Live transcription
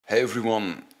Hey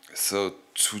everyone, so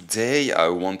today I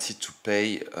wanted to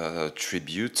pay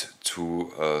tribute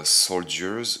to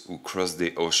soldiers who crossed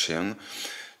the ocean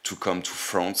to come to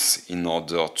France in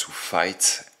order to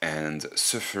fight and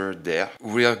suffer there.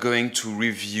 We are going to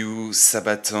review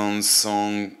Sabaton's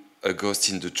song A Ghost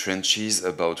in the Trenches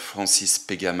about Francis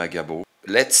Pegahmagabow.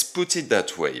 Let's put it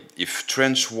that way. If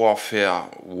trench warfare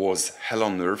was hell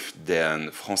on earth,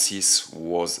 then Francis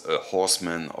was a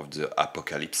horseman of the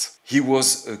apocalypse. He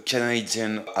was a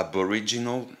Canadian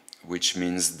Aboriginal, which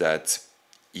means that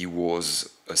he was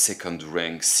a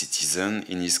second-rank citizen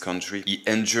in his country. He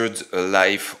endured a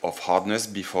life of hardness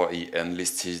before he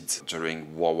enlisted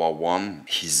during World War I.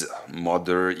 His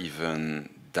mother even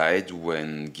died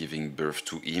when giving birth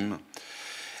to him.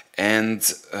 And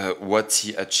what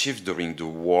he achieved during the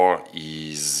war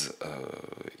is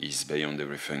beyond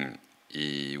everything.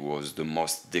 He was the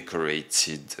most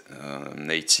decorated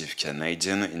native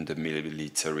Canadian in the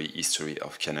military history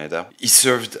of Canada. He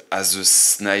served as a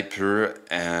sniper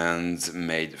and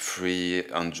made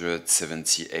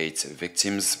 378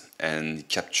 victims and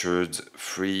captured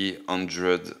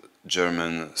 300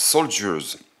 German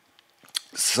soldiers.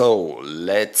 So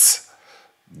let's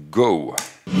go.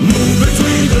 Move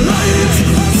between the lines, a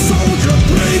soldier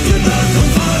breaking the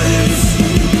confines.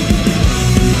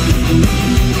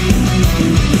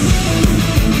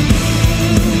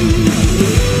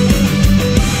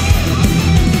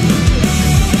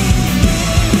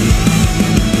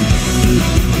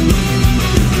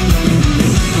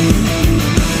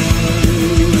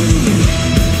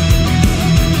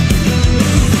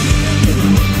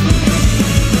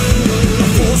 A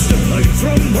force to fight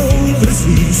from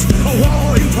overseas, a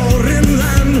war in foreign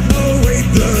land, await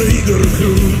the eager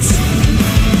recruits.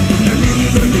 And in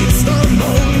the midst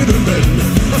among the men,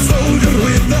 a soldier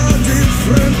with a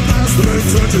different past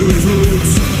returns to his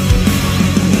roots.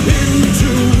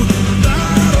 Into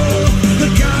battle, the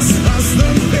gas has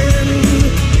them pinned.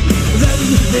 Then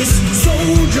this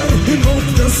soldier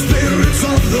invoked the spirits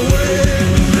of the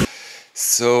wind.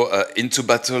 So, into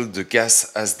battle, the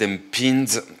gas has them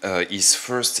pinned. His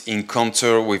first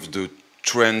encounter with the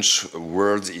trench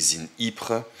world is in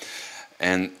Ypres,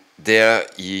 and there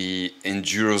he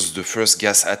endures the first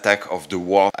gas attack of the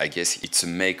war. I guess it's a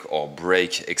make or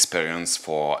break experience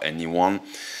for anyone.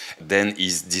 Then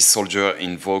this soldier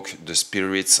invoked the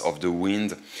spirits of the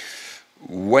wind.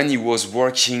 When he was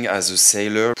working as a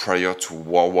sailor prior to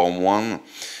World War I,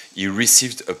 he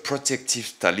received a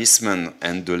protective talisman,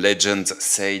 and the legends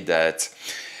say that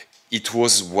it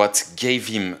was what gave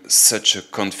him such a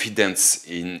confidence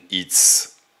in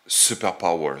its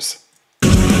superpowers.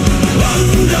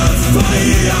 Under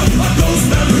fire, a ghost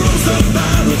that rules the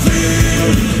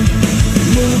battlefield.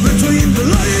 Move between the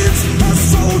lines, a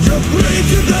soldier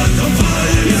breaking the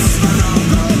confines.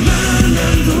 A man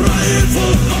and a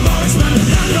rifle, a marksman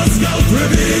and a scout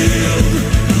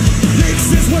revealed. Makes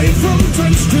his way from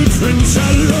trench to trench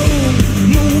alone,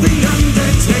 moving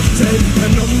undetected,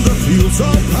 and on the fields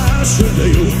of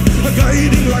Passchendaele, a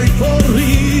guiding light for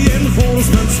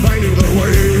reinforcements finding their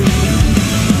way.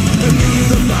 And in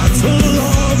the battle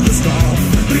of the star,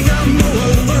 bring ammo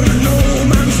over no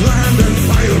man's land and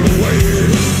fire away.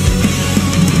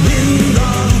 In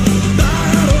the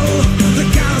battle, the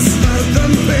gas had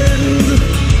them bend.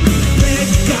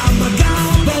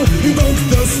 Pegahmagabow invoked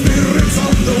the spirits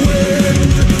of the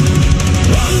wind.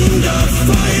 Under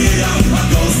fire, a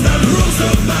ghost that rules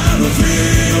the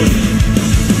battlefield.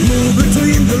 Move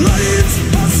between the lines,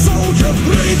 a soldier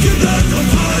breaking the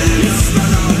confines. A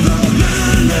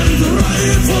man and a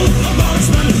rifle, a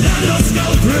marksman and a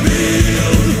scout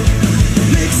revealed.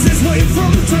 Makes his way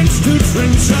from trench to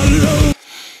trench alone.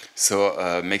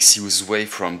 So, makes his way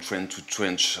from trench to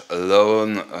trench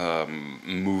alone,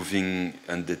 moving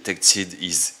undetected,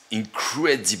 is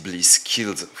incredibly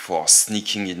skilled for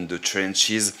sneaking in the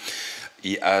trenches.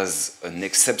 He has an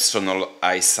exceptional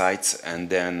eyesight, and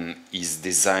then is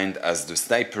designed as the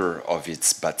sniper of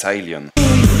its battalion.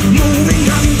 Moving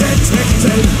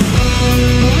undetected.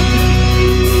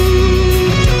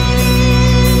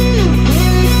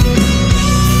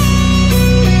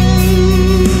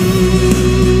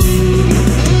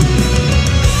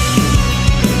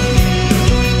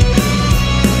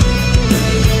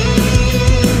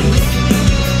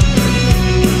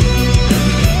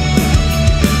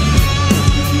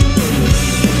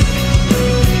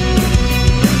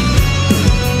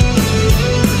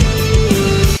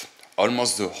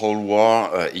 Almost the whole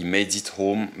war, he made it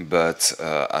home, but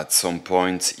at some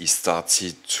point he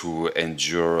started to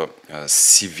endure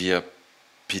severe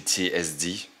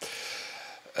PTSD.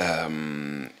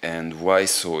 And why?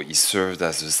 So he served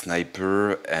as a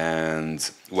sniper,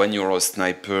 and when you're a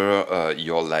sniper,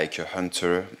 you're like a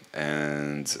hunter,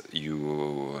 and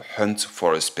you hunt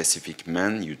for a specific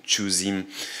man, you choose him,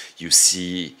 you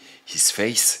see his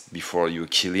face before you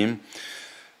kill him.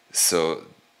 So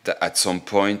at some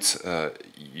point,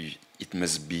 it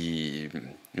must be,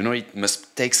 it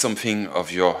must take something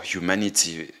of your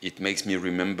humanity. It makes me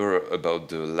remember about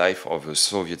the life of a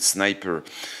Soviet sniper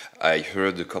I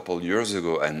heard a couple years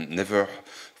ago and never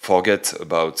forget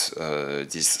about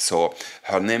this. So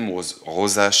her name was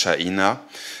Rosa Shaina.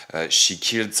 She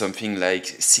killed something like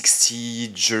 60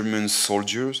 German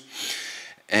soldiers,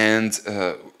 and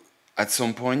at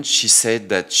some point she said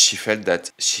that she felt that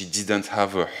she didn't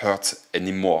have a heart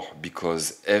anymore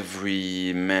because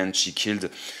every man she killed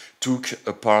took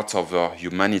a part of her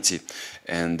humanity.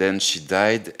 And then she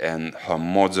died, and her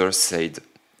mother said,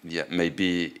 yeah,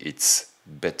 maybe it's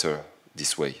better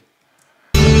this way.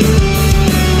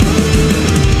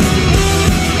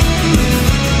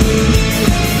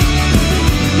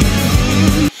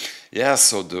 Yeah,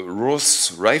 so the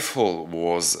Ross rifle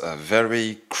was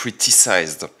very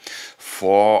criticized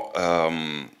for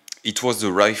it was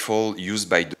the rifle used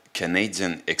by the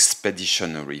Canadian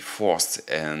Expeditionary Force,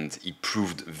 and it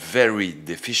proved very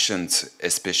deficient,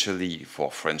 especially for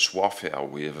French warfare,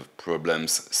 with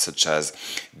problems such as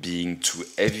being too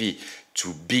heavy,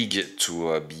 too big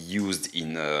to be used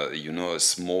in a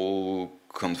small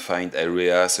confined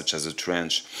area such as a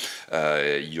trench.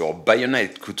 Your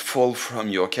bayonet could fall from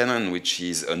your cannon, which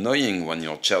is annoying when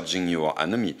you're charging your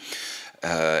enemy.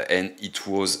 And it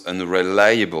was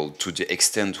unreliable to the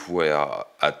extent where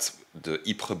at the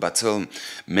Ypres battle,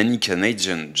 many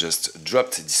Canadians just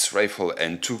dropped this rifle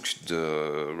and took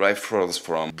the rifles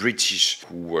from British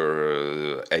who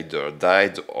were either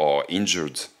died or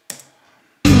injured.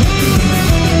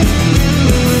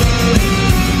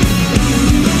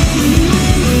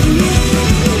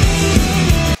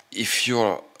 If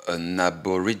you're an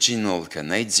Aboriginal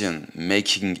Canadian,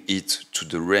 making it to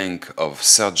the rank of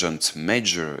Sergeant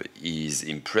Major is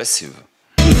impressive.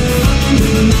 Under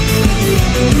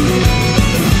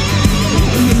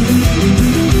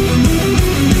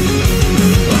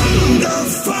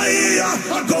fire,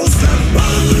 a ghost that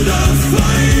under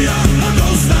fire, a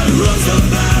ghost that runs the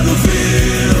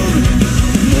battlefield.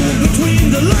 Move between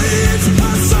the lanes, a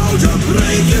soldier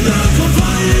breaking the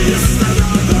confines.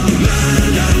 Another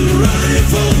man and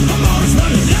rifle, a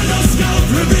marksman and a scout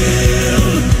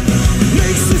revealed.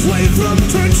 Makes his way from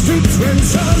trench to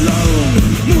trench alone,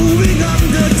 moving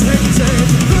undetected.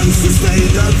 Francis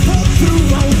stayed and fought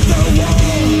throughout the war,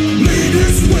 made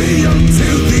his way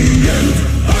until the end,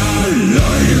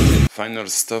 alive. Final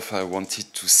stuff I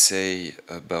wanted to say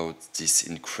about this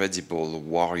incredible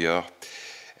warrior,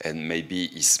 and maybe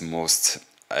his most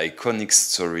iconic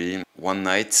story. One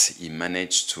night he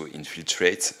managed to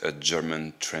infiltrate a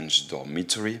German trench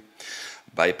dormitory,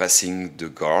 bypassing the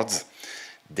guards.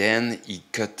 Then he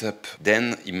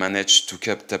managed to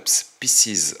cut up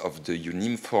pieces of the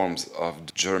uniforms of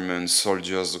the German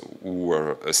soldiers who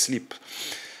were asleep.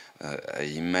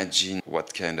 I imagine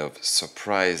what kind of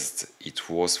surprise it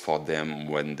was for them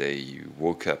when they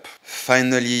woke up.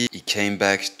 Finally, he came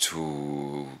back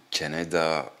to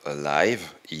Canada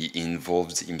alive. He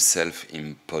involved himself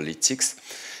in politics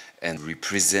and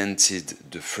represented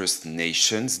the First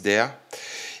Nations there.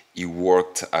 He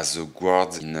worked as a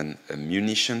guard in an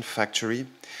ammunition factory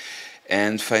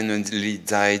and finally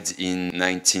died in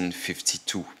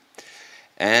 1952.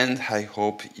 And I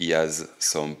hope he has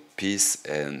some peace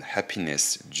and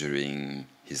happiness during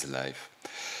his life.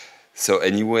 So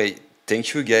anyway,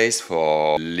 thank you guys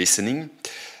for listening.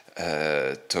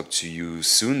 Talk to you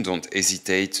soon. Don't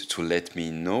hesitate to let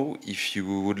me know if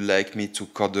you would like me to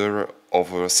cover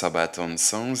other Sabaton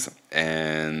songs.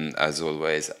 And as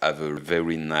always, have a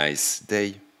very nice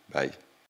day. Bye.